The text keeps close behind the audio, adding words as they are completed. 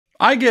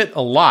I get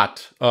a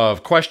lot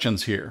of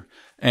questions here,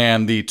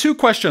 and the two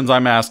questions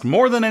I'm asked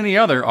more than any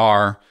other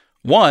are,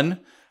 1,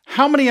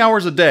 how many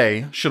hours a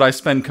day should I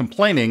spend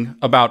complaining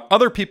about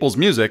other people's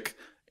music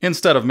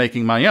instead of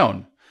making my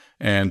own?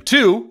 And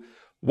 2,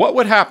 what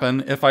would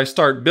happen if I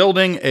start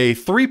building a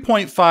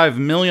 $3.5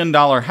 million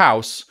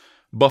house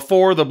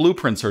before the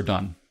blueprints are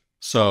done?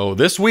 So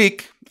this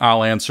week,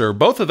 I'll answer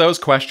both of those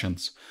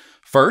questions.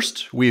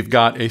 First, we've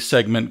got a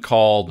segment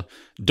called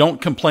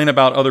Don't Complain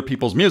About Other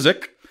People's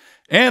Music.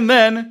 And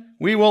then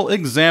we will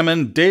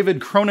examine David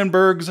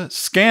Cronenberg's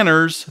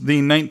Scanners,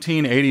 the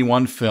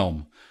 1981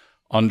 film.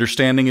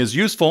 Understanding is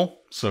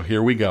useful, so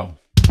here we go.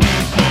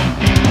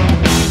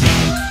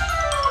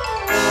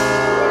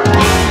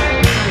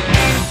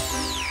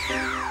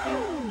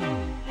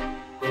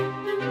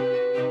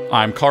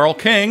 I'm Carl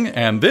King,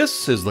 and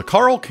this is the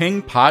Carl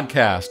King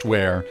Podcast,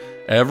 where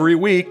every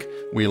week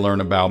we learn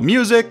about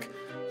music,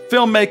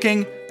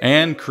 filmmaking,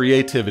 and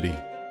creativity.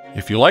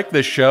 If you like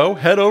this show,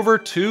 head over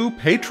to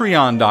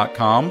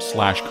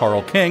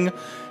patreon.com/carlking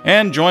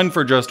and join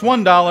for just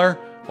 $1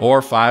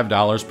 or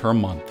 $5 per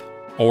month.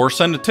 Or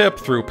send a tip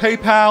through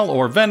PayPal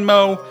or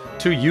Venmo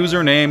to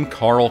username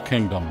Carl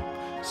Kingdom.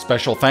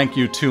 Special thank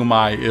you to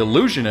my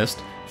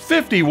illusionist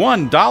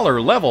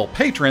 $51 level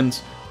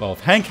patrons,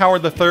 both Hank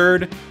Howard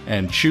III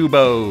and Chew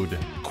Bode.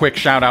 Quick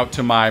shout out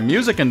to my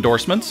music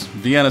endorsements,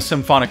 Vienna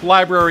Symphonic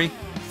Library,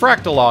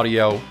 Fractal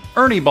Audio,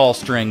 Ernie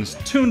Ballstrings,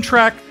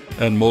 Toontrack,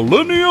 and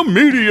Millennium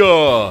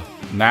Media.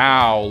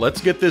 Now,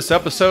 let's get this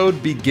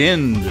episode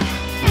beginned.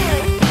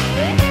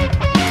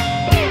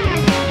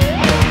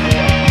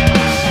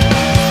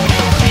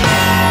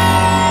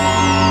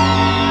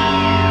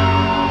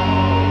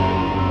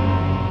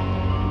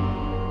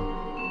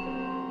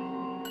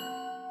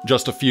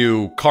 Just a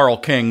few Carl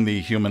King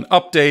the Human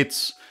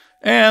updates,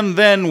 and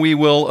then we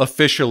will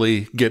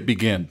officially get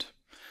beginned.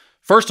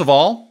 First of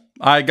all,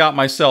 I got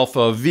myself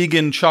a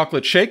vegan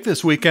chocolate shake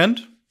this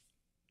weekend.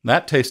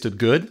 That tasted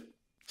good.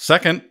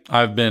 Second,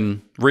 I've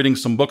been reading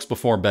some books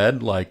before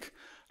bed, like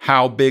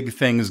How Big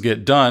Things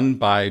Get Done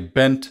by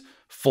Bent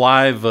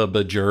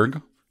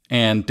Flyvbjerg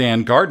and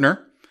Dan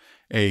Gardner,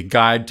 A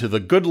Guide to the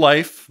Good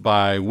Life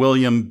by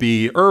William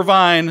B.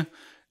 Irvine,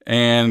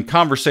 and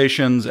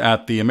Conversations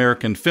at the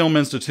American Film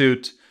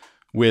Institute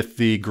with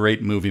the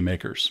Great Movie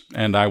Makers.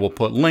 And I will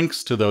put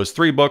links to those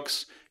 3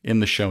 books in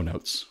the show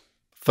notes.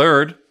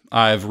 Third,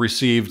 I've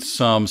received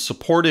some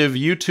supportive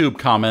YouTube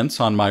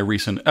comments on my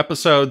recent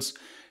episodes,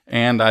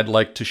 and I'd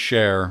like to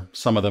share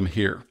some of them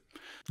here.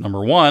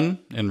 Number 1,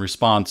 in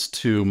response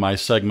to my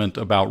segment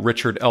about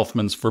Richard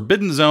Elfman's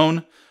Forbidden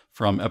Zone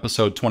from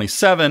episode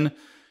 27,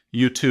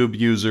 YouTube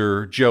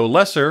user Joe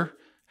Lesser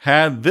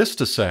had this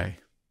to say,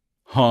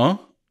 "Huh?"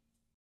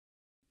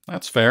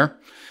 That's fair.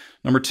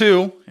 Number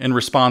 2, in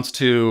response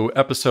to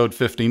episode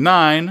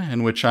 59,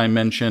 in which I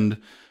mentioned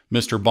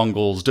Mr.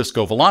 Bungle's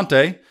Disco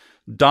Volante,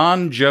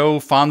 Don Joe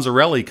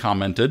Fonzarelli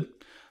commented,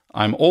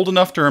 "I'm old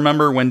enough to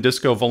remember when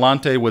Disco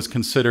Volante was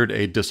considered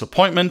a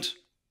disappointment.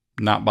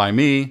 Not by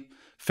me.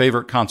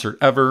 Favorite concert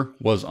ever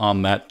was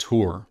on that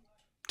tour."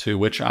 To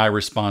which I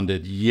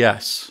responded,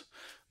 yes.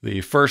 The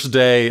first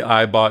day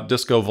I bought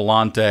Disco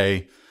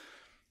Volante,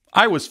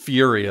 I was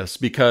furious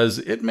because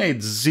it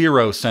made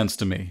 0 sense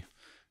to me.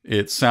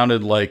 It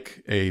sounded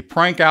like a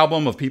prank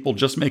album of people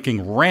just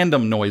making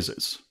random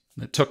noises.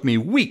 It took me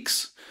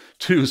weeks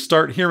to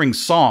start hearing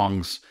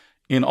songs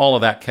in all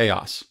of that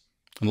chaos.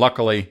 And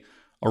luckily,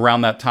 around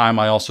that time,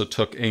 I also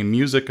took a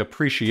music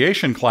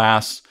appreciation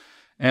class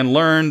and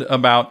learned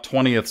about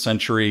 20th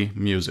century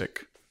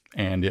music.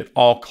 And it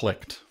all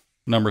clicked.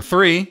 Number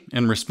 3,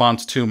 in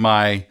response to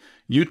my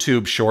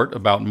YouTube short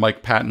about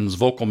Mike Patton's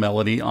vocal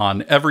melody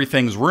on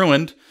Everything's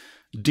Ruined,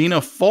 Dina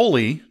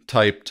Foley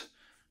typed,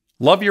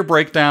 "Love your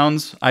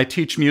breakdowns. I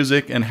teach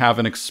music and have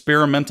an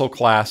experimental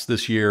class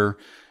this year,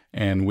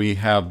 and we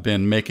have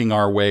been making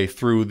our way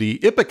through the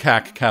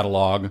Ipecac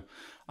catalog.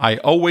 I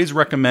always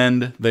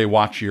recommend they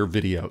watch your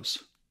videos."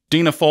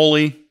 Dina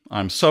Foley,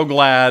 I'm so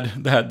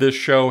glad that this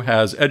show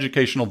has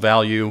educational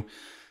value.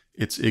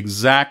 It's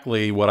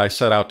exactly what I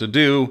set out to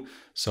do,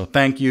 so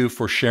thank you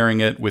for sharing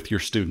it with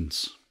your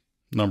students.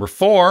 Number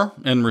 4,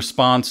 in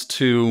response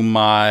to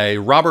my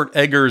Robert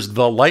Eggers'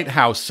 The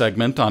Lighthouse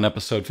segment on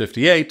episode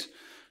 58,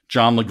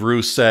 John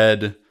LeGroux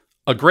said,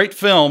 "A great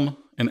film,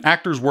 an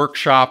actor's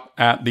workshop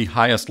at the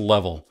highest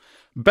level.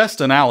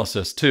 Best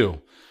analysis, too.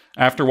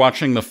 After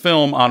watching the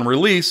film on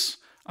release,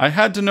 I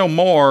had to know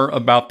more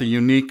about the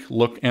unique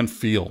look and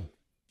feel.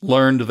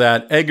 Learned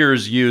that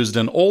Eggers used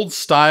an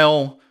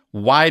old-style,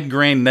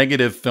 wide-grain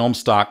negative film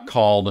stock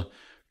called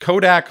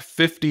Kodak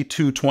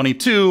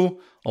 5222,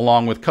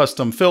 along with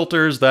custom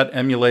filters that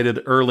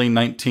emulated early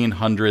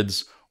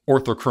 1900s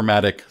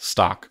orthochromatic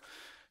stock.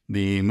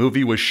 The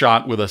movie was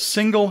shot with a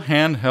single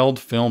handheld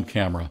film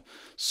camera.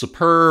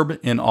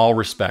 Superb in all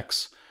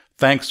respects.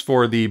 Thanks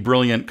for the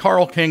brilliant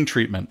Carl King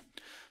treatment.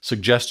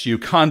 Suggest you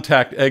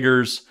contact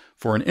Eggers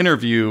for an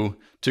interview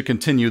to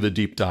continue the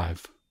deep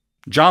dive."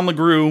 John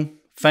LeGroux,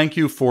 thank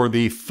you for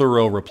the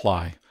thorough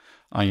reply.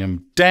 I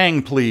am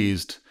dang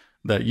pleased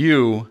that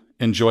you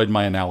enjoyed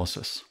my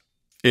analysis.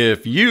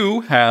 If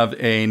you have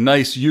a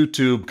nice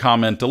YouTube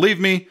comment to leave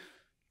me,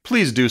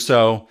 please do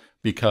so,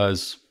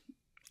 because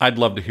I'd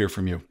love to hear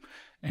from you.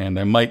 And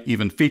I might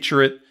even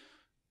feature it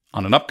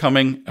on an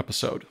upcoming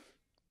episode.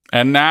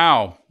 And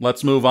now,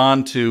 let's move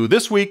on to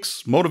this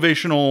week's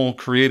Motivational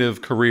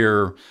Creative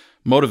Career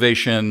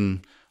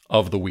Motivation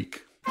of the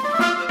Week.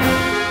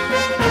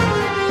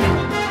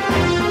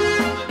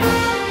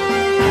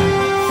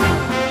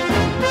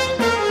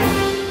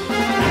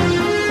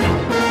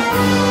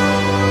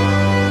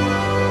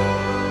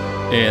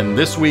 In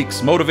this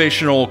week's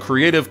Motivational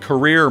Creative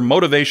Career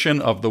Motivation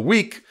of the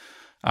Week,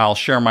 I'll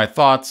share my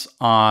thoughts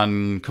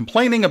on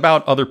complaining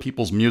about other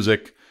people's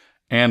music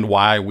and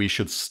why we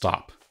should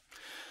stop.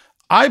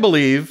 I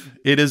believe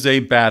it is a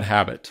bad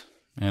habit,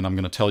 and I'm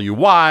going to tell you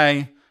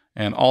why,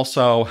 and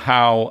also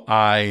how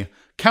I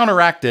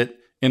counteract it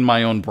in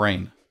my own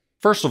brain.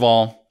 First of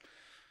all,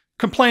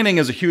 complaining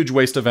is a huge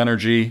waste of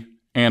energy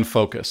and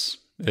focus.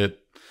 It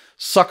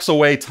sucks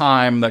away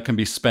time that can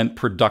be spent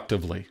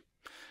productively.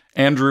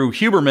 Andrew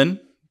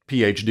Huberman,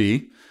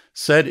 PhD,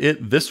 said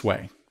it this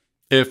way: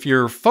 if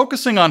you're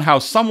focusing on how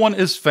someone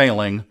is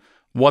failing,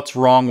 what's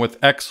wrong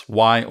with X,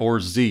 Y,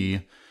 or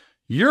Z,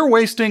 you're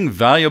wasting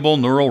valuable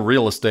neural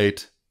real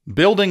estate,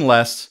 building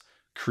less,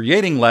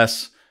 creating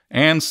less,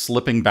 and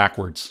slipping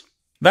backwards.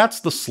 That's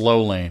the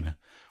slow lane.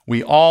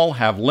 We all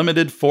have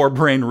limited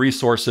forebrain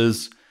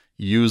resources.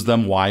 Use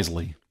them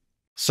wisely.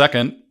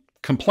 Second,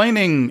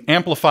 complaining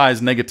amplifies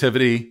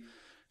negativity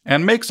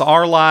and makes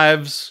our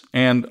lives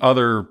and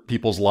other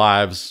people's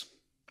lives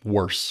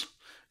worse.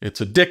 It's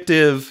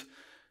addictive,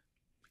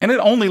 and it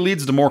only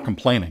leads to more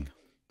complaining.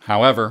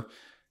 However,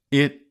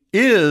 it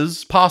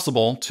is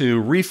possible to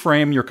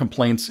reframe your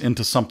complaints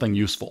into something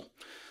useful.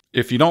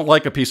 If you don't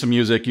like a piece of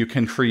music, you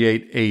can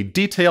create a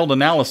detailed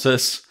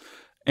analysis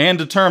and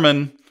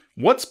determine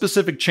what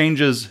specific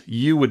changes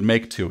you would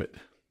make to it.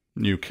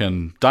 You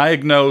can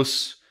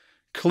diagnose,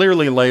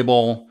 clearly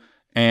label,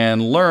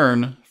 and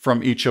learn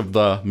from each of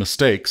the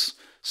mistakes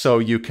so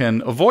you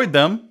can avoid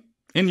them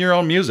in your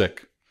own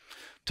music.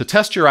 To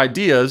test your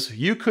ideas,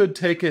 you could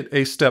take it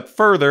a step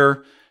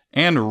further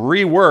and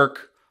rework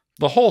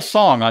the whole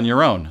song on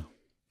your own.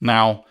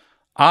 Now,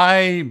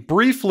 I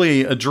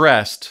briefly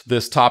addressed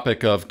this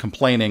topic of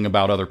complaining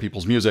about other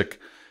people's music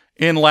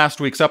in last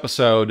week's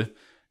episode,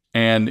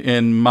 and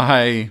in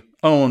my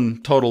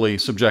own totally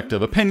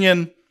subjective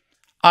opinion,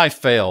 I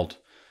failed.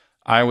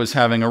 I was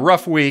having a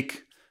rough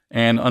week,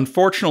 and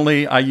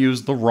unfortunately, I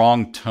used the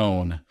wrong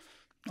tone.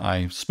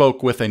 I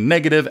spoke with a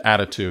negative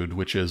attitude,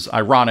 which is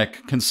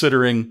ironic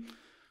considering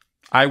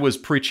I was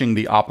preaching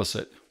the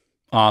opposite.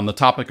 On the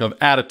topic of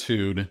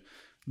attitude,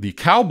 the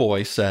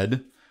cowboy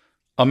said,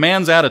 a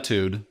man's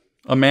attitude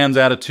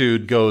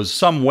goes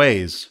some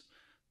ways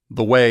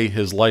the way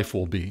his life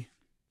will be.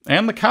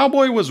 And the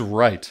cowboy was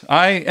right.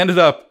 I ended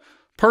up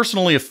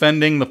personally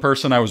offending the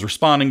person I was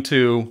responding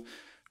to,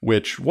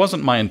 which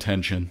wasn't my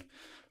intention.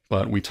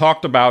 But we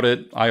talked about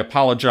it, I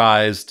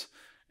apologized,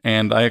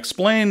 and I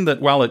explained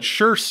that while it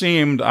sure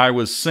seemed I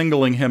was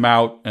singling him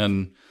out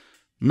and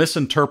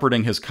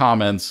misinterpreting his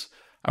comments,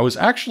 I was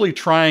actually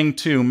trying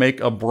to make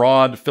a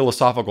broad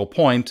philosophical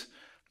point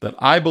that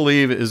I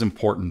believe is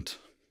important.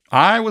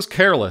 I was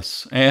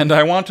careless, and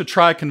I want to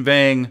try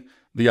conveying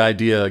the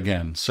idea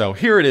again. So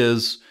here it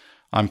is.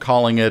 I'm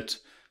calling it,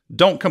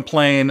 Don't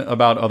Complain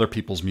About Other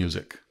People's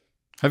Music.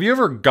 Have you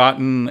ever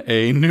gotten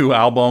a new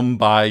album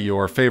by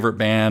your favorite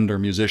band or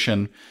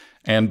musician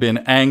and been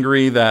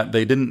angry that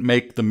they didn't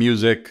make the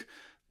music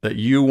that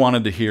you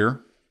wanted to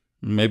hear?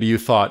 Maybe you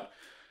thought,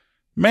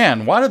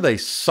 man, why do they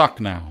suck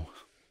now?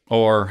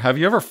 Or have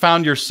you ever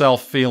found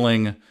yourself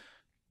feeling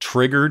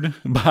triggered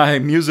by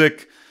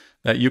music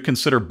that you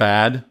consider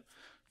bad?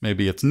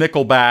 Maybe it's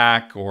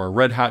Nickelback or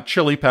Red Hot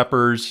Chili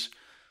Peppers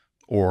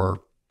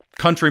or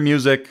country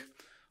music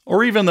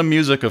or even the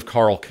music of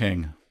Carl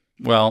King.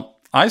 Well,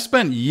 I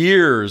spent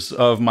years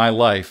of my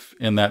life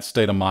in that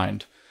state of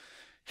mind.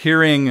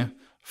 Hearing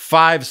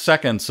 5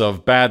 seconds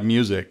of bad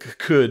music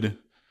could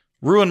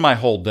ruin my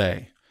whole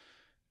day.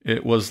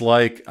 It was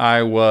like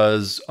I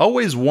was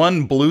always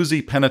one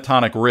bluesy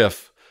pentatonic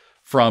riff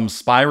from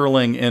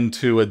spiraling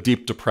into a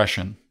deep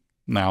depression.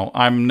 Now,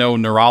 I'm no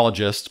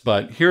neurologist,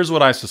 but here's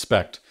what I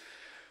suspect.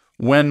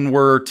 When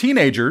we're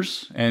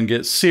teenagers and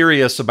get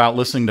serious about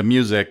listening to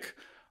music,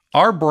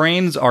 our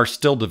brains are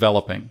still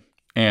developing,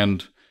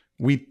 and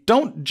we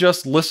don't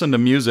just listen to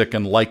music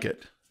and like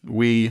it.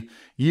 We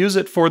use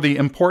it for the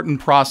important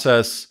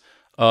process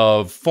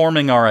of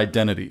forming our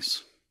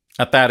identities.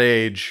 At that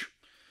age,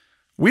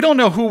 we don't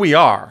know who we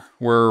are.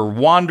 We're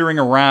wandering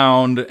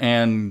around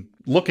and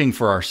looking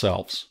for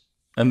ourselves.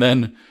 And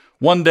then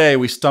one day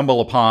we stumble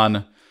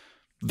upon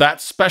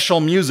that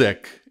special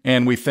music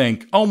and we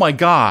think, oh my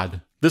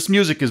God, this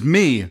music is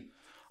me.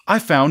 I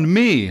found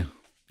me.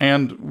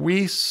 And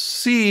we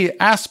see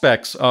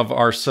aspects of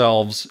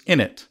ourselves in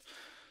it.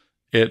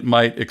 It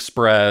might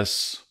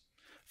express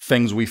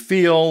things we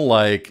feel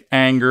like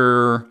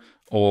anger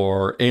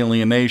or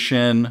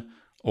alienation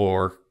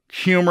or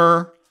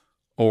humor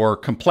or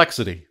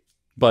complexity.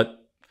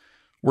 but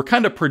we're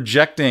kind of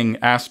projecting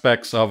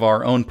aspects of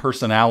our own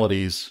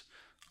personalities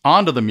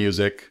onto the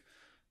music,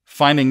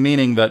 finding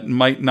meaning that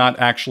might not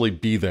actually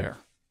be there.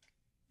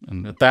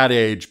 And at that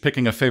age,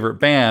 picking a favorite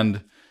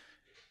band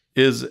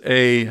is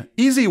an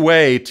easy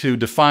way to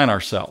define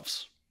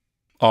ourselves.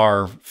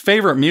 Our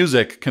favorite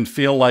music can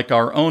feel like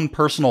our own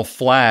personal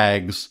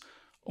flags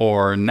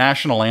or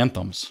national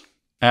anthems.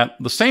 At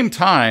the same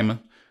time,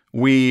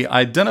 we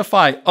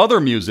identify other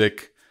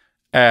music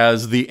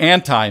as the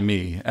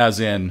anti-me, as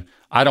in,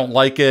 I don't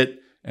like it,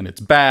 and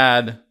it's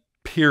bad,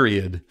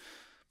 period.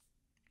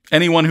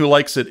 Anyone who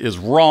likes it is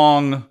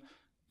wrong,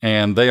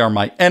 and they are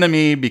my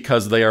enemy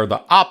because they are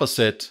the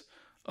opposite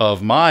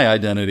of my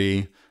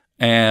identity,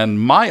 and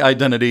my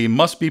identity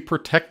must be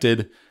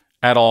protected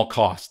at all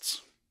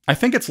costs. I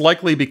think it's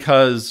likely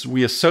because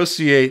we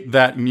associate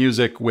that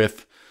music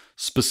with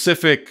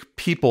specific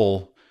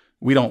people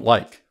we don't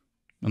like.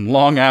 And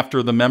long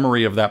after the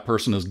memory of that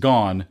person is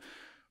gone,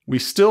 we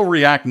still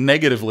react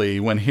negatively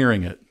when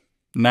hearing it.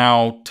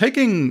 Now,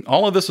 taking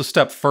all of this a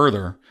step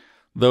further,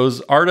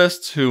 those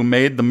artists who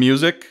made the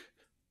music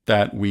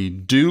that we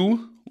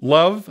do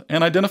love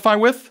and identify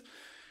with,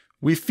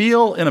 we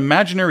feel an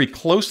imaginary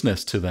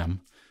closeness to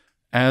them,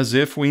 as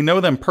if we know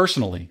them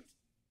personally.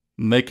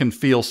 And they can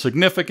feel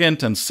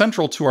significant and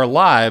central to our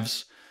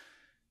lives,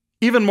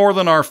 even more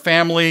than our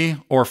family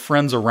or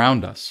friends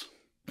around us.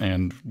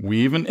 And we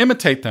even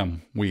imitate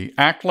them. We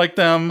act like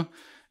them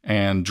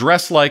and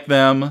dress like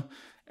them,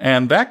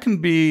 and that can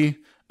be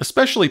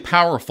especially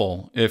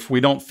powerful if we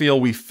don't feel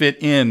we fit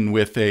in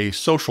with a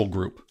social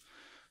group.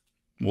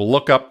 We'll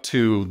look up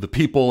to the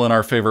people in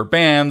our favorite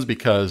bands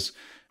because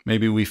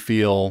maybe we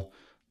feel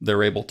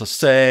they're able to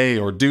say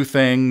or do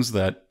things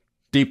that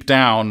deep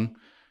down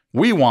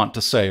we want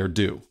to say or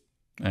do.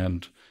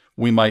 And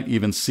we might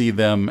even see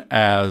them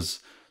as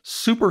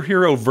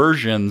superhero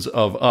versions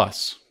of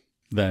us.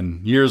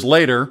 Then years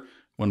later,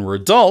 when we're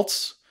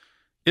adults,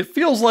 it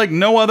feels like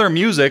no other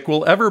music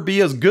will ever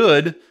be as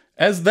good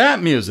as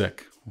that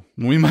music.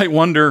 We might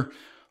wonder,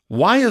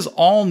 why is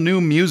all new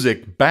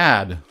music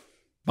bad?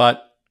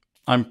 But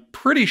I'm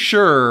pretty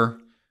sure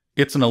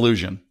it's an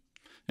illusion.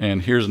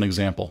 And here's an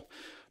example.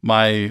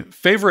 My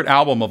favorite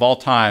album of all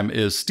time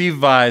is Steve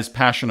Vai's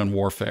Passion and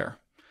Warfare.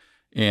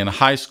 In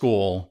high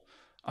school,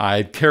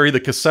 I'd carry the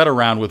cassette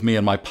around with me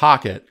in my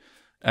pocket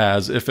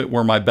as if it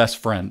were my best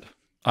friend.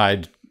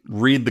 I'd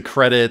read the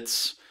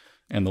credits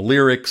and the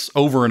lyrics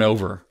over and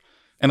over.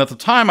 And at the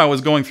time, I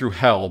was going through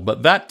hell,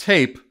 but that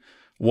tape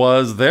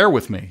was there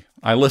with me.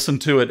 I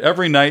listened to it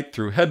every night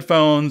through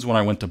headphones when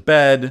I went to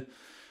bed.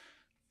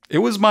 It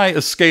was my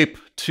escape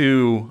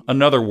to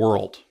another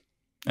world,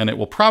 and it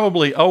will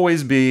probably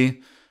always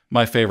be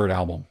my favorite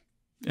album.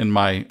 In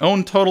my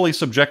own totally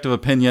subjective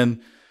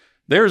opinion,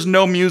 there's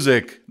no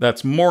music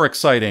that's more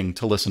exciting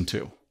to listen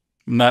to.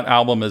 And that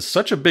album is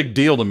such a big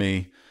deal to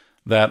me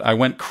that I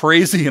went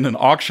crazy in an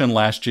auction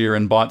last year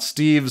and bought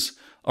Steve's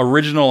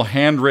original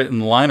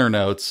handwritten liner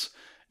notes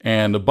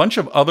and a bunch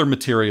of other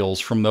materials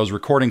from those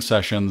recording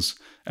sessions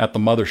at the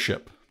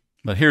mothership.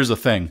 But here's the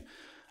thing.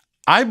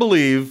 I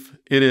believe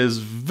it is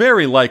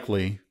very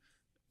likely,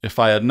 if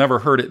I had never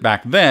heard it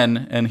back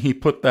then and he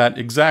put that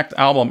exact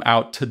album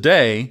out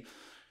today,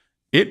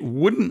 it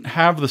wouldn't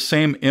have the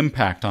same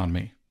impact on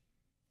me.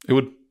 It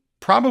would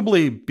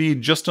probably be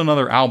just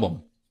another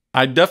album.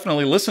 I'd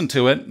definitely listen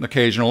to it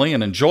occasionally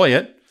and enjoy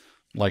it,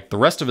 like the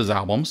rest of his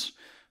albums,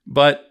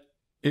 but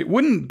it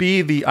wouldn't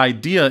be the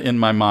idea in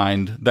my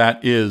mind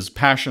that is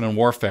Passion and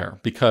Warfare,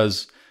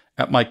 because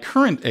at my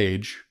current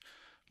age,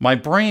 my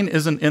brain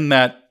isn't in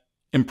that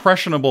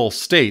impressionable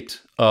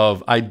state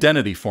of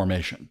identity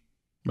formation.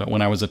 But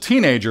when I was a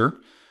teenager,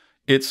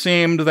 it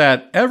seemed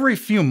that every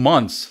few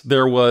months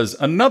there was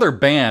another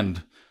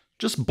band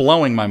just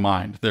blowing my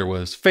mind. There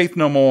was Faith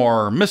No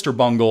More, Mr.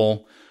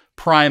 Bungle,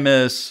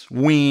 Primus,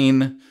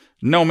 Ween,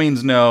 No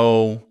Means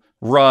No,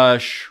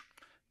 Rush,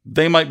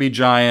 They Might Be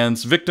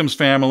Giants, Victims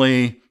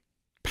Family,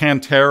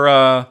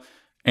 Pantera,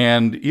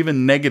 and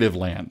even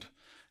Negativland.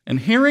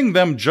 And hearing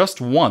them just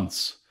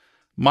once,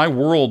 my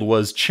world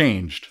was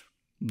changed.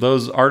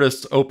 Those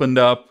artists opened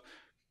up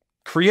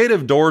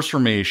creative doors for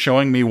me,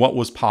 showing me what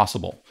was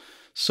possible.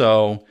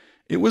 So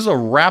it was a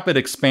rapid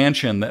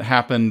expansion that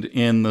happened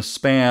in the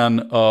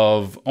span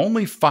of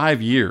only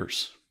 5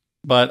 years.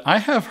 But I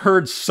have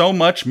heard so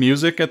much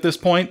music at this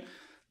point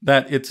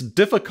that it's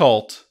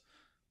difficult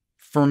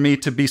for me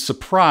to be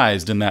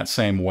surprised in that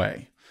same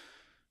way.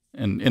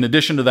 And in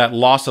addition to that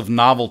loss of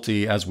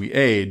novelty as we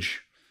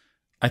age,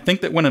 I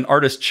think that when an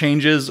artist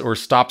changes or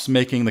stops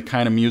making the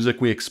kind of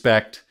music we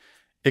expect,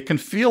 it can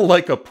feel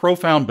like a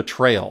profound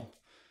betrayal.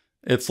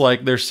 It's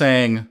like they're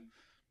saying,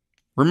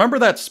 remember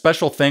that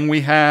special thing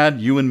we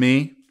had, you and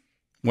me?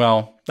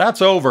 Well,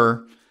 that's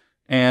over,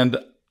 and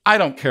I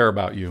don't care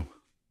about you.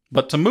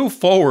 But to move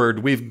forward,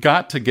 we've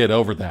got to get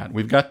over that.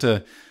 We've got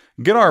to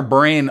get our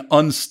brain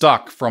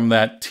unstuck from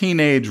that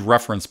teenage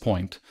reference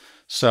point.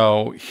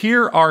 So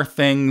here are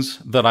things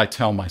that I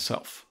tell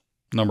myself.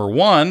 Number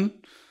one,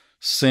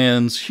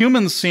 since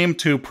humans seem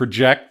to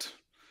project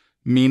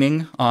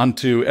meaning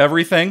onto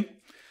everything.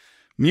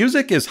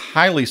 Music is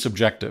highly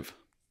subjective.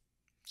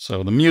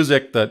 So the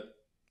music that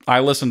I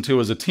listened to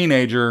as a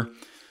teenager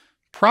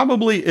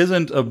probably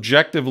isn't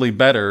objectively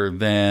better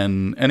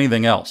than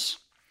anything else.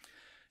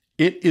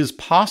 It is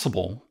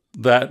possible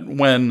that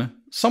when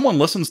someone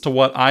listens to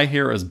what I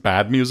hear as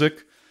bad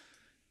music,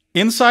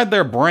 inside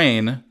their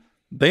brain,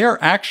 they are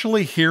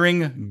actually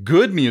hearing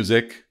good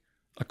music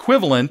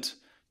equivalent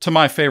to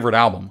my favorite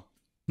album.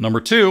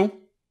 Number 2,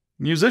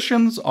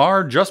 musicians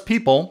are just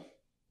people,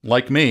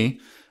 like me,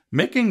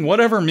 making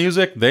whatever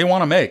music they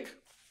want to make.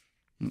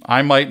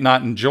 I might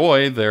not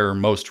enjoy their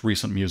most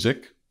recent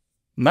music,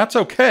 and that's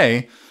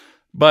okay,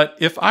 but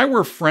if I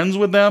were friends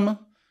with them,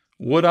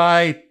 would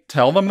I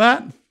tell them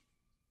that?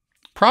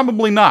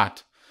 Probably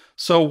not.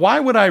 So why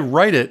would I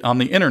write it on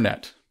the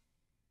internet?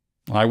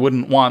 I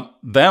wouldn't want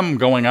them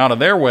going out of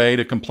their way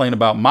to complain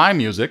about my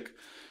music,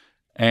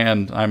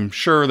 and I'm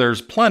sure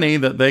there's plenty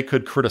that they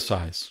could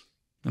criticize.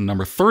 And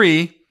number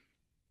 3,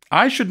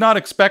 I should not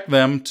expect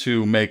them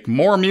to make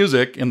more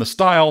music in the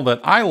style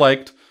that I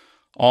liked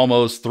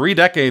almost 3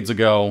 decades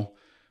ago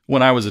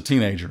when I was a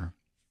teenager.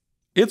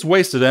 It's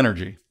wasted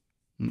energy.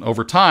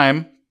 Over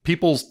time,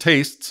 people's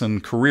tastes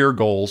and career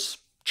goals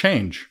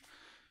change.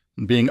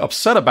 And being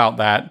upset about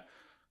that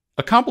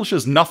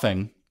accomplishes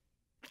nothing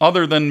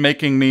other than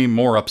making me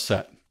more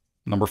upset.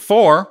 Number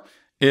 4,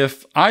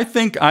 if I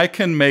think I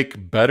can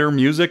make better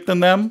music than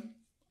them,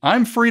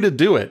 I'm free to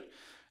do it.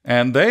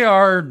 And they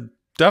are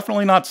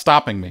definitely not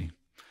stopping me.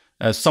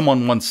 As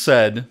someone once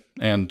said,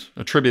 and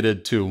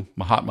attributed to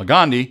Mahatma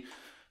Gandhi,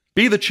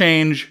 be the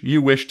change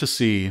you wish to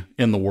see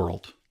in the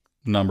world.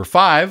 Number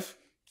 5,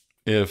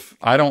 if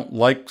I don't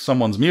like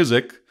someone's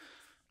music,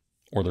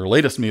 or their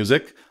latest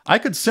music, I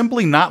could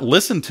simply not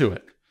listen to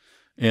it.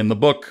 In the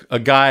book A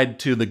Guide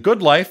to the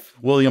Good Life,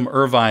 William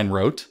Irvine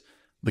wrote,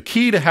 "The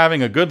key to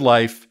having a good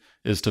life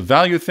is to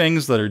value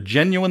things that are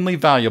genuinely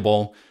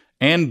valuable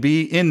and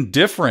be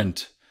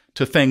indifferent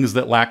to things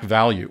that lack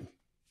value."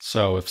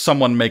 So if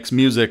someone makes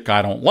music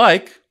I don't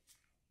like,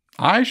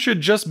 I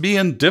should just be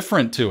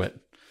indifferent to it.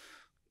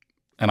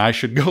 And I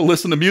should go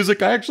listen to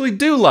music I actually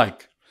do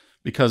like,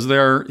 because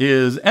there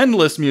is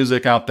endless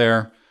music out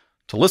there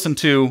to listen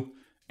to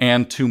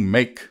and to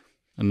make.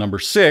 And number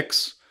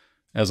 6,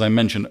 as I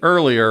mentioned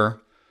earlier,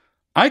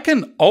 I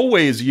can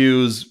always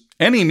use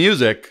any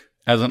music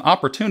as an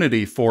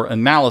opportunity for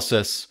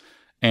analysis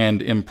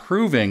and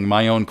improving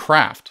my own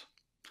craft.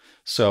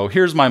 So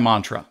here's my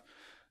mantra.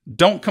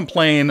 Don't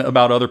complain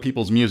about other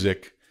people's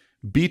music.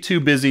 Be too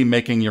busy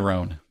making your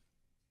own.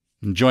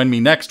 And join me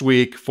next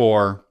week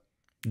for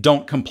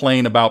Don't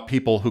Complain About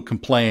People Who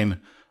Complain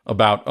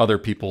About Other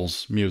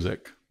People's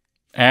Music.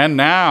 And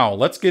now,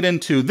 let's get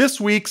into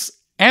this week's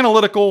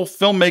Analytical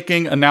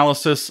Filmmaking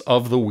Analysis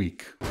of the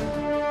Week.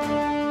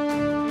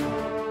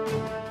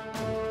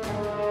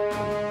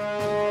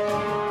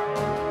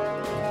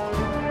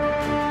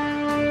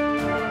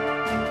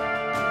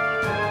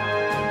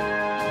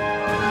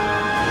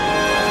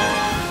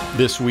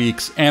 This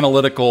week's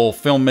Analytical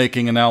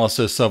Filmmaking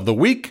Analysis of the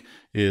Week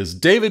is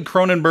David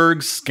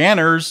Cronenberg's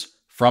Scanners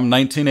from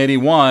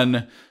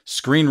 1981,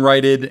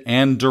 screenwritten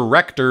and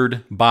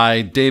directed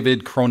by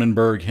David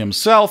Cronenberg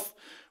himself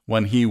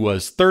when he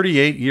was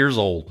 38 years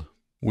old.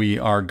 We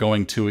are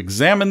going to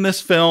examine this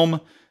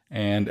film,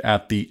 and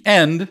at the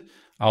end,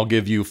 I'll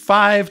give you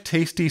 5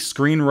 tasty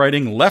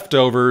screenwriting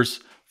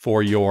leftovers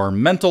for your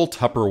mental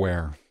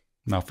Tupperware.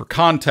 Now, for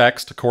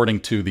context,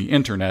 according to the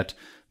internet,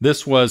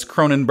 this was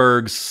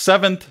Cronenberg's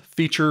 7th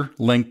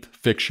feature-length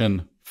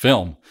fiction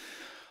film.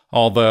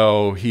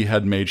 Although he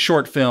had made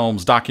short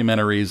films,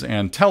 documentaries,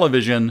 and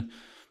television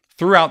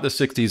throughout the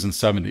 60s and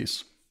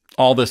 70s.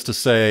 All this to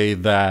say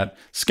that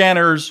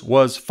Scanners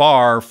was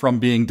far from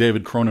being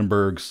David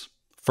Cronenberg's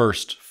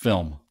first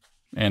film.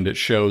 And it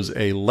shows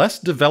a less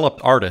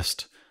developed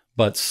artist,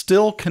 but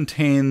still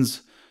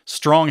contains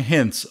strong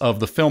hints of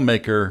the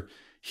filmmaker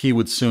he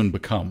would soon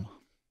become.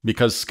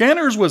 Because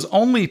Scanners was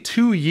only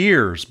 2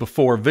 years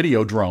before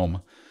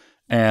Videodrome,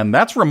 and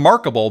that's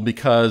remarkable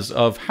because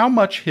of how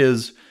much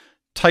his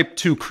Type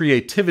 2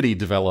 creativity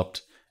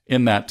developed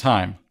in that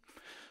time.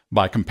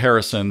 By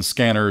comparison,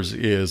 Scanners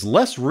is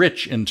less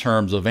rich in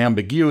terms of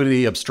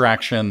ambiguity,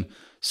 abstraction,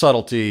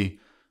 subtlety,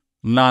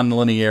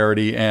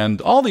 nonlinearity,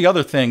 and all the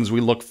other things we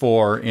look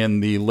for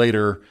in the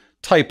later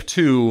Type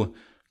 2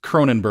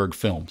 Cronenberg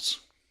films.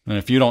 And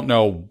if you don't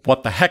know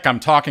what the heck I'm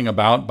talking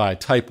about by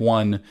Type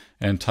 1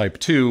 and Type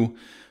 2,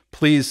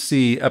 please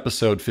see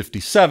episode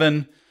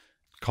 57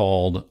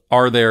 called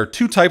Are There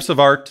Two Types of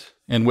Art?,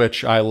 in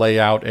which I lay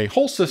out a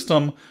whole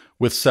system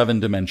with 7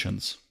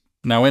 dimensions.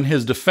 Now, in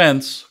his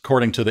defense,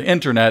 according to the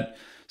internet,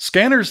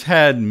 Scanners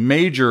had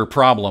major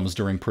problems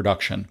during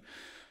production.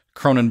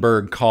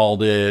 Cronenberg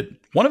called it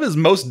one of his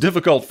most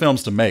difficult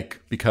films to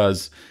make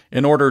because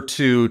in order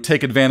to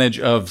take advantage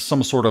of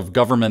some sort of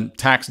government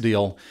tax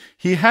deal,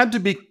 he had to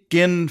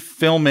begin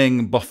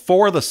filming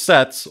before the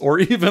sets or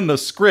even the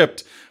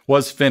script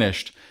was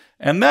finished.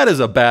 And that is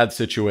a bad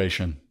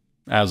situation.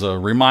 As a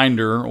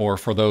reminder, or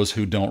for those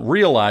who don't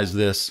realize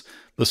this,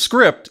 The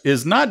script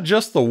is not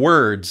just the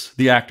words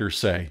the actors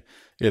say.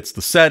 It's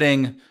the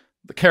setting,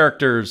 the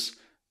characters,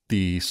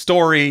 the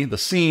story, the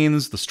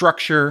scenes, the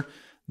structure,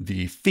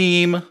 the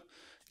theme.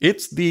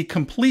 It's the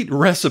complete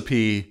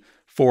recipe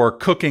for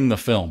cooking the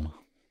film.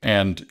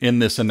 And in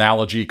this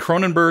analogy,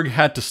 Cronenberg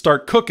had to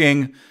start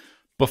cooking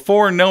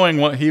before knowing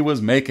what he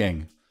was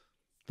making,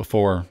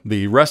 before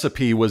the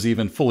recipe was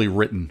even fully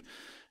written.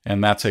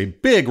 And that's a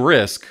big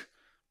risk,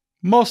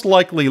 most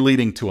likely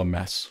leading to a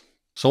mess.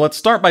 So let's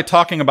start by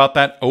talking about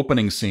that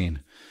opening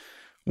scene.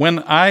 When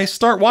I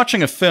start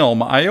watching a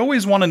film, I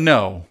always want to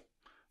know,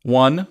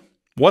 1,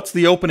 what's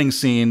the opening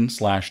scene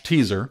 /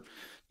 teaser?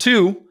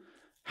 2,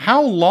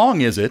 how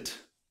long is it?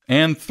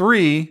 And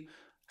 3,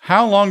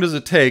 how long does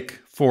it take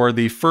for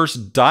the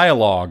first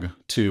dialogue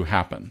to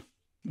happen?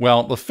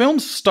 Well, the film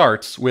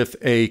starts with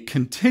a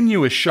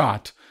continuous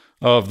shot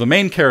of the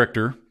main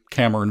character,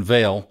 Cameron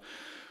Vale,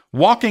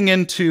 walking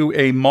into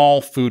a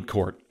mall food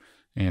court.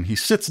 And he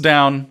sits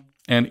down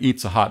and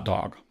eats a hot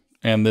dog.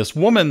 And this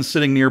woman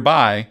sitting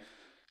nearby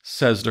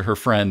says to her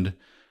friend,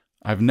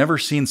 "I've never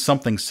seen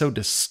something so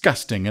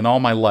disgusting in all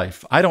my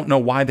life. I don't know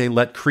why they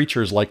let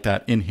creatures like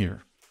that in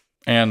here."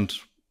 And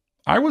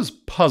I was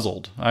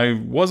puzzled. I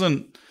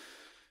wasn't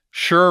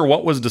sure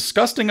what was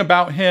disgusting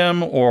about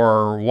him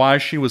or why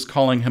she was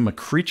calling him a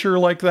creature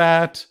like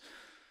that.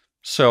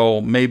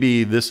 So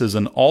maybe this is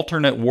an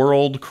alternate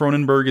world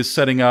Cronenberg is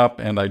setting up,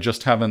 and I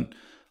just haven't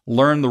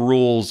learned the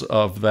rules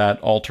of that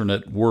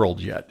alternate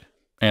world yet.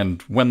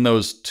 And when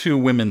those two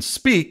women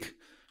speak,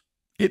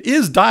 it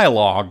is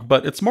dialogue,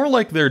 but it's more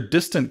like their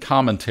distant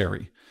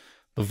commentary.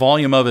 The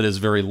volume of it is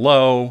very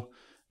low,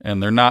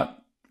 and they're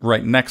not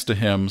right next to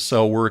him,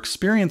 so we're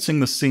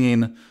experiencing the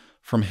scene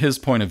from his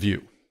point of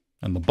view.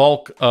 And the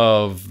bulk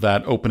of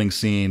that opening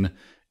scene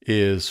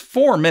is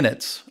 4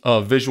 minutes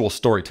of visual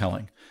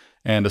storytelling.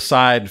 And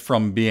aside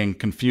from being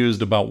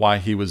confused about why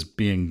he was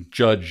being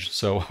judged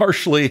so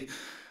harshly,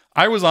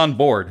 I was on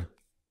board,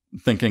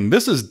 thinking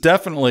this is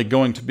definitely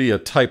going to be a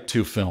Type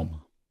 2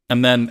 film.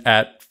 And then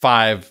at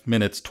 5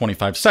 minutes,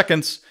 25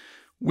 seconds,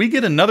 we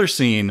get another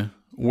scene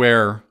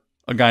where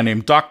a guy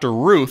named Dr.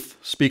 Ruth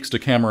speaks to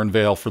Cameron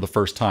Vale for the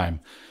first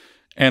time.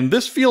 And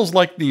this feels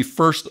like the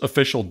first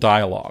official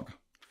dialogue.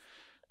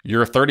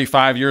 "You're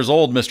 35 years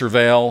old, Mr.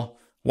 Vale.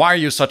 Why are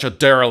you such a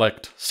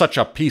derelict, such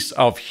a piece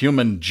of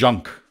human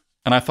junk?"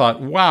 And I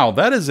thought, wow,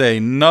 that is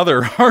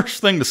another harsh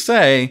thing to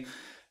say.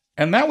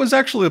 And that was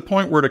actually the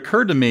point where it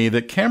occurred to me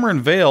that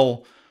Cameron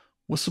Vale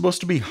was supposed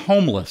to be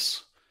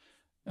homeless.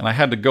 And I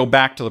had to go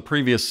back to the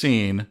previous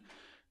scene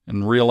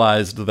and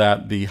realized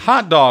that the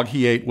hot dog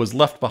he ate was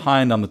left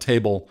behind on the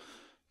table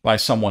by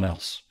someone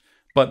else.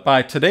 But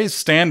by today's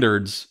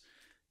standards,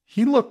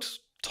 he looked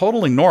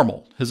totally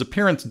normal. His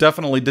appearance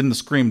definitely didn't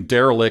scream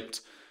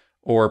derelict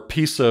or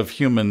piece of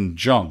human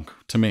junk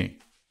to me.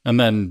 And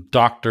then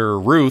Dr.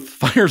 Ruth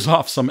fires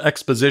off some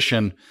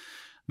exposition.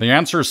 "The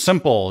answer is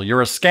simple.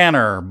 You're a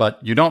scanner, but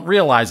you don't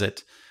realize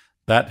it.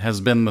 That has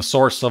been the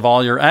source of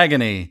all your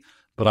agony.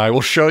 But I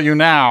will show you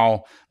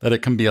now that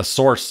it can be a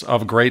source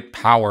of great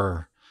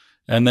power."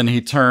 And then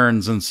he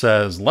turns and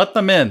says, "Let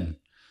them in."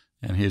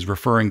 And he's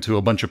referring to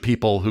a bunch of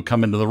people who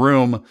come into the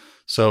room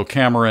so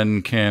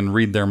Cameron can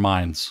read their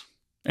minds.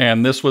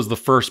 And this was the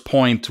first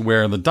point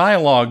where the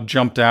dialogue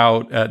jumped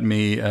out at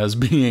me as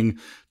being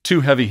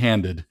too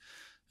heavy-handed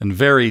and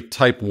very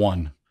Type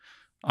 1.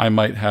 I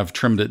might have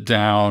trimmed it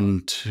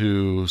down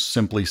to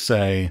simply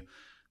say,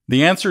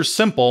 "The answer's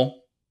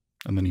simple,"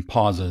 and then he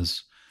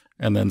pauses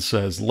and then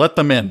says, "Let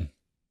them in."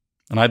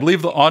 And I'd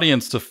leave the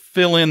audience to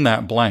fill in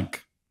that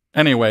blank.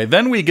 Anyway,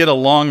 then we get a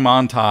long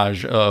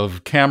montage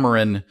of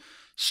Cameron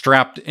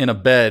strapped in a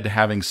bed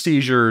having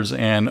seizures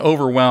and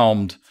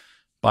overwhelmed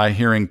by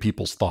hearing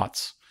people's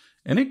thoughts.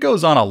 And it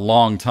goes on a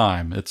long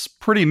time. It's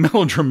pretty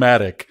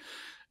melodramatic.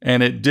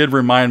 And it did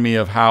remind me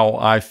of how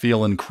I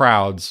feel in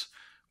crowds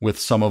with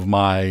some of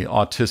my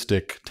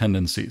autistic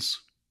tendencies.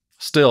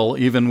 Still,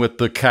 even with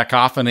the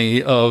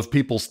cacophony of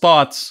people's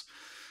thoughts,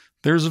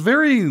 there's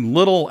very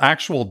little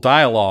actual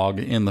dialogue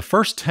in the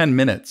first 10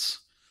 minutes.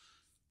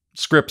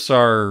 Scripts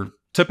are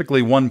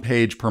typically 1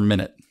 page per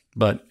minute.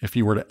 But if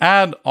you were to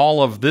add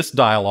all of this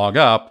dialogue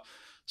up,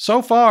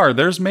 so far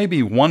there's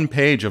maybe 1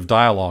 page of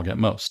dialogue at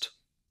most.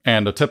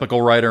 And a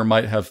typical writer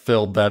might have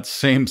filled that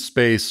same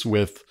space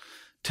with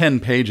 10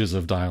 pages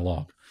of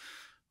dialogue.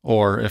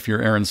 Or if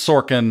you're Aaron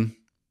Sorkin,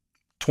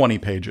 20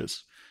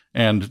 pages.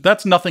 And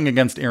that's nothing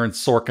against Aaron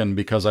Sorkin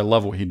because I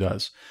love what he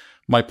does.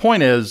 My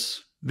point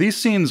is, these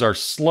scenes are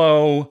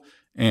slow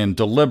and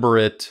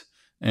deliberate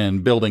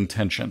and building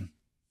tension.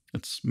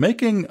 It's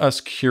making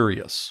us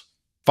curious.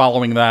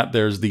 Following that,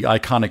 there's the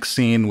iconic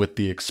scene with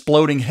the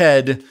exploding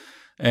head,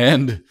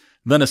 and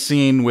then a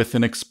scene with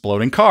an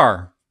exploding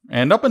car.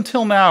 And up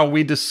until now,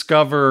 we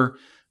discover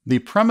the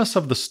premise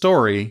of the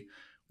story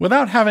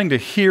without having to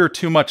hear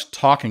too much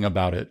talking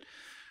about it.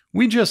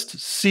 We just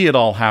see it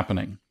all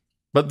happening.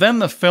 But then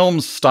the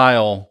film's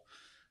style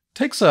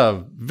takes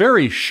a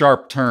very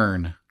sharp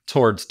turn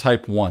towards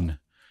Type 1.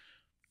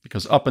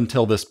 Because up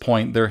until this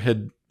point, there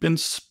had been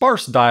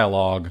sparse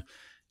dialogue,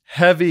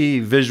 heavy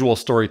visual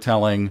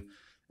storytelling,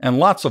 and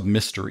lots of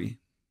mystery.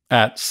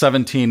 At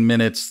 17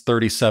 minutes,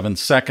 37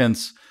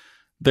 seconds,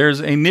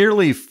 there's a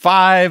nearly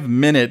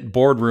 5-minute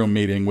boardroom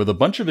meeting with a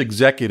bunch of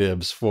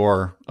executives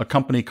for a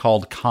company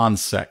called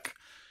Consec.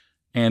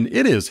 And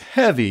it is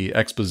heavy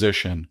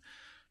exposition.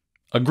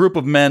 A group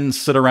of men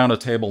sit around a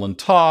table and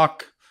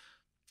talk,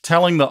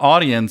 telling the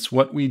audience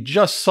what we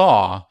just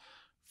saw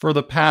for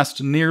the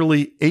past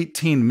nearly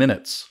 18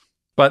 minutes.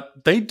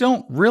 But they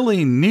don't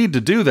really need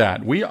to do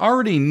that. We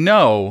already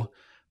know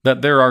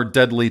that there are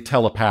deadly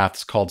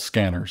telepaths called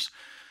scanners.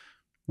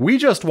 We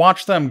just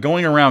watch them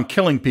going around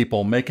killing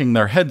people, making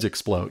their heads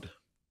explode.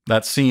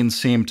 That scene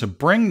seemed to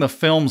bring the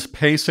film's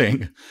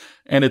pacing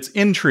and its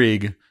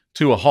intrigue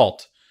to a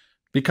halt,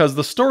 because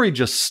the story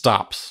just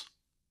stops.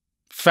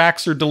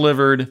 Facts are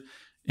delivered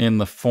in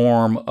the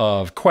form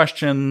of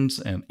questions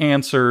and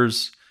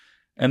answers,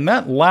 and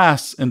that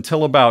lasts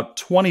until about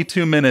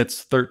 22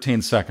 minutes,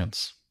 13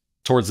 seconds.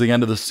 Towards the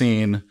end of the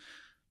scene,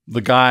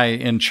 the guy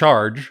in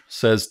charge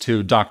says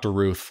to Dr.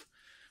 Ruth,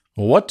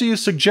 "What do you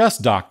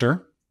suggest,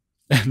 Doctor?"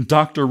 And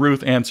Dr.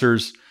 Ruth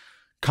answers,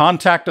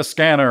 "Contact a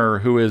scanner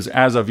who is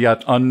as of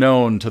yet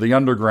unknown to the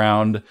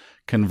underground,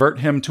 convert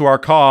him to our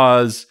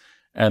cause,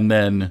 and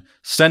then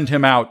send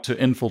him out to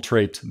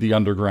infiltrate the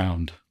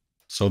underground."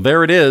 So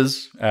there it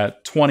is,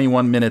 at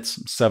 21 minutes,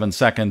 7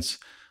 seconds.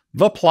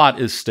 The plot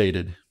is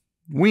stated.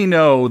 We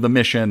know the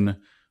mission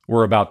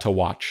we're about to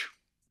watch.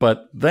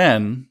 But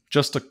then,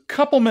 just a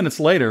couple minutes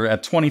later,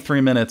 at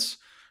 23 minutes,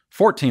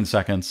 14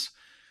 seconds,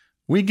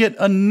 we get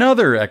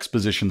another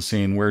exposition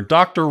scene where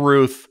Dr.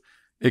 Ruth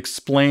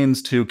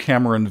explains to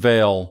Cameron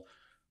Vale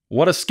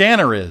what a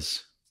scanner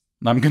is.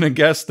 And I'm going to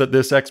guess that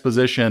this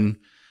exposition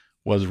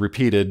was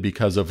repeated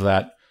because of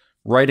that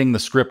writing the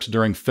script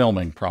during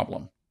filming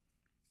problem.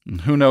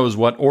 And who knows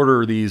what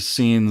order these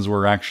scenes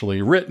were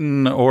actually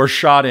written or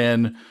shot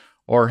in,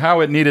 or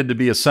how it needed to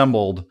be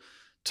assembled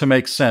to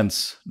make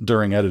sense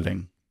during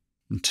editing.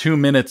 2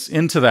 minutes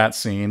into that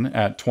scene,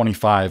 at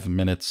 25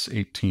 minutes,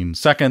 18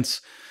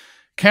 seconds,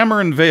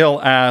 Cameron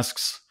Vale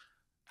asks,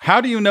 "How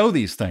do you know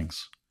these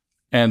things?"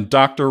 And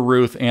Dr.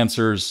 Ruth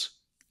answers,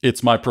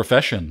 "It's my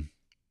profession."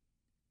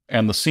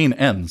 And the scene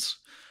ends.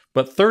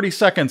 But 30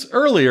 seconds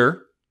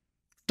earlier,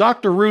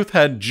 Dr. Ruth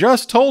had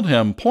just told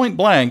him point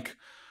blank,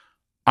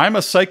 "I'm a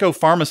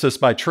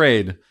psychopharmacist by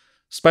trade,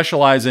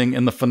 specializing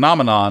in the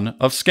phenomenon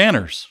of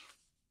scanners."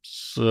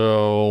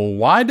 So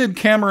why did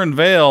Cameron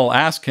Vale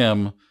ask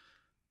him,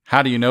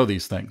 "How do you know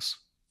these things?"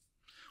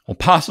 Well,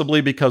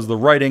 possibly because the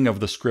writing of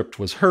the script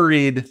was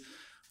hurried,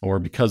 or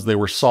because they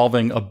were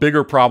solving a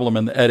bigger problem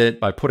in the edit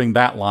by putting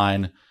that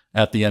line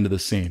at the end of the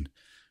scene.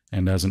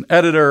 And as an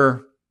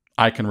editor,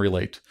 I can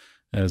relate.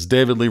 As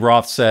David Lee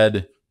Roth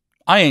said,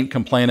 "I ain't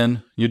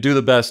complaining. You do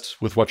the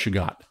best with what you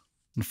got."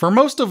 And for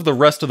most of the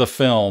rest of the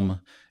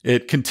film,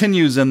 it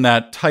continues in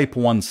that Type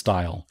 1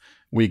 style.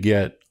 We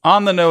get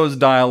on-the-nose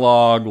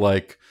dialogue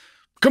like,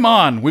 "Come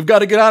on, we've got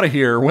to get out of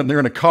here," when they're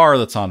in a car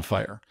that's on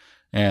fire.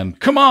 And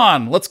 "Come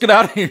on, let's get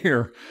out of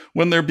here,"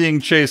 when they're being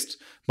chased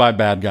by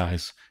bad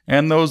guys.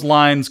 And those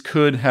lines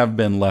could have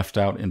been left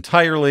out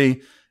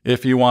entirely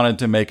if you wanted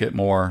to make it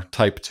more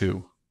Type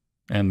 2.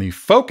 And the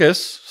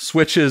focus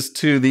switches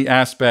to the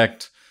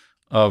aspect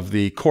of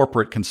the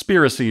corporate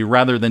conspiracy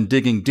rather than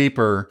digging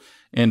deeper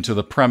into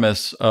the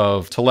premise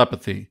of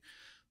telepathy.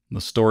 The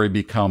story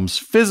becomes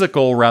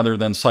physical rather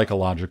than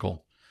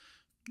psychological,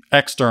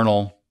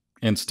 external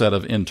instead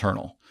of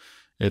internal.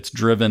 It's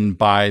driven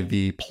by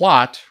the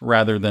plot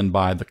rather than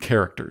by the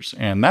characters.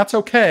 And that's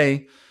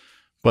okay,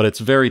 but it's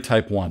very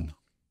Type 1.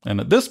 And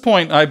at this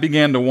point, I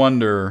began to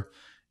wonder,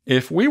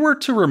 if we were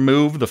to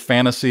remove the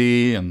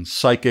fantasy and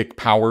psychic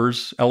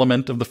powers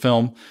element of the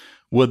film,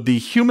 would the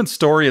human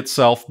story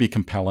itself be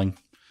compelling?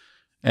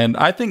 And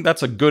I think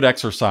that's a good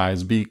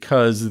exercise,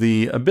 because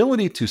the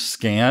ability to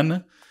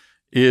scan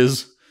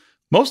is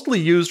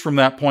mostly used from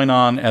that point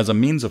on as a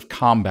means of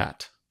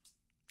combat.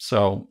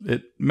 So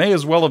it may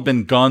as well have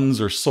been guns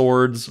or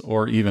swords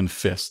or even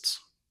fists.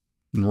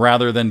 And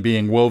rather than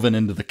being woven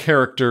into the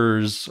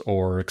characters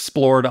or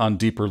explored on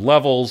deeper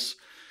levels,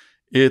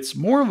 it's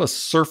more of a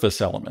surface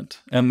element.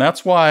 And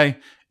that's why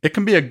it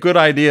can be a good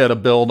idea to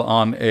build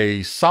on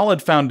a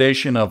solid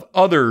foundation of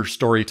other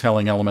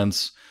storytelling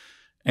elements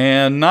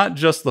and not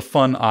just the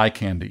fun eye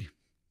candy.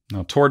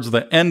 Now, towards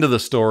the end of the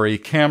story,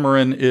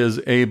 Cameron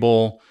is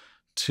able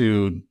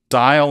to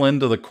dial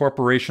into the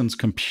corporation's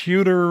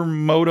computer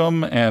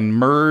modem and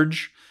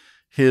merge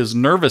his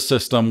nervous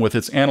system with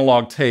its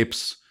analog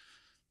tapes,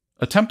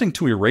 attempting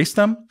to erase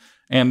them.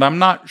 And I'm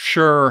not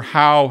sure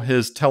how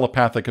his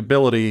telepathic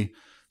ability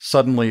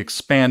suddenly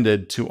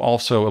expanded to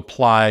also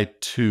apply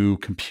to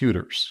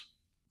computers.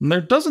 And there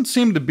doesn't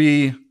seem to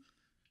be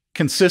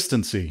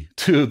consistency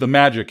to the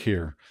magic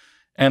here.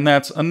 And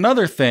that's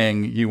another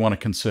thing you want to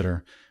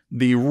consider: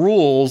 the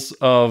rules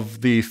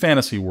of the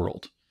fantasy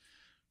world.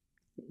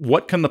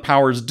 What can the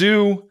powers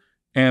do,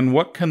 and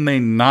what can they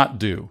not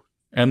do?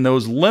 And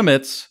those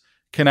limits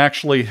can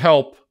actually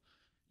help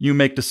you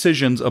make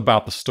decisions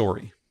about the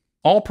story.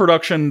 All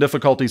production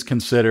difficulties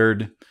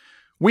considered,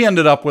 we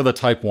ended up with a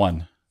type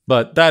 1.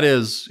 But that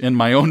is, in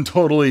my own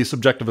totally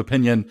subjective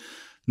opinion,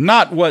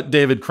 not what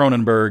David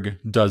Cronenberg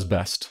does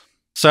best.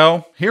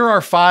 So, here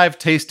are 5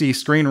 tasty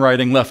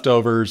screenwriting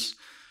leftovers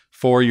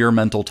for your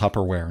mental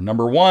Tupperware.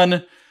 Number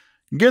 1,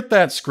 get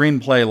that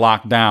screenplay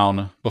locked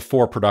down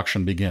before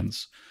production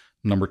begins.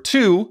 Number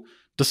 2,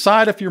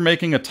 decide if you're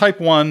making a type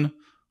 1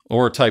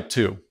 or a type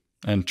 2,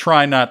 and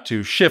try not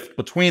to shift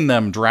between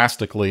them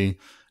drastically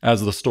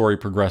as the story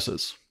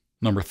progresses.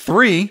 Number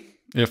 3,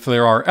 if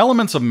there are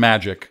elements of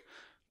magic,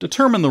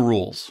 determine the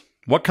rules.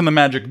 What can the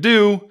magic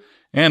do,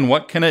 and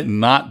what can it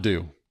not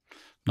do?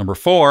 Number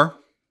 4,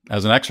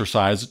 as an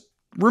exercise,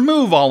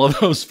 remove all of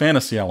those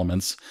fantasy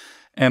elements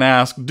and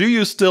ask, do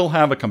you still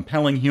have a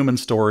compelling human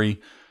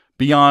story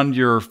beyond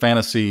your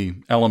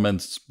fantasy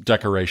elements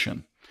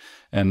decoration?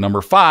 And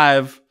number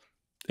 5,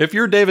 if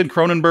you're David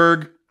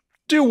Cronenberg,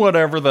 do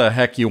whatever the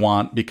heck you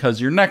want because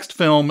your next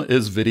film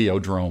is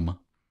Videodrome.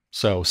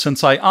 So,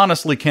 since I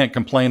honestly can't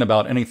complain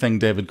about anything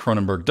David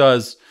Cronenberg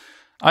does,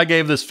 I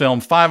gave this film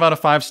 5 out of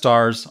 5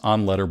 stars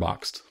on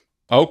Letterboxd.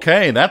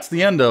 Okay, that's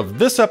the end of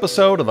this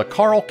episode of the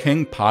Carl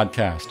King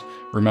Podcast.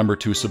 Remember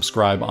to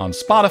subscribe on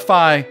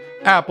Spotify,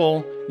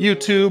 Apple,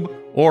 YouTube,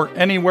 or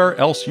anywhere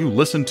else you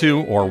listen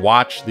to or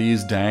watch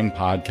these dang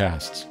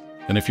podcasts.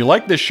 And if you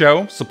like this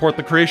show, support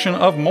the creation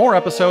of more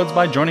episodes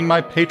by joining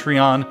my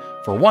Patreon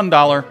for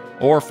 $1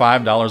 or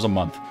 $5 a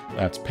month.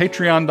 That's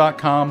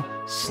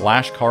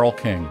patreon.com/Carl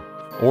King.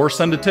 Or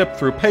send a tip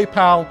through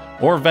PayPal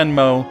or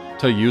Venmo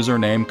to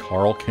username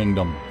Carl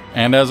Kingdom.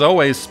 And as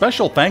always,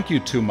 special thank you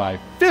to my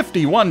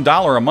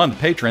 $51 a month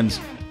patrons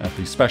at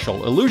the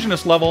special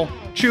illusionist level,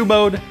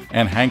 Chubode,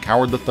 and Hank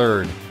Howard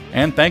III.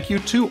 And thank you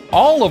to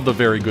all of the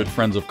very good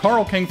friends of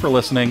Carl King for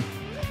listening.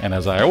 And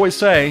as I always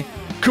say,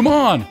 come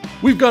on,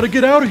 we've got to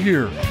get out of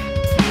here.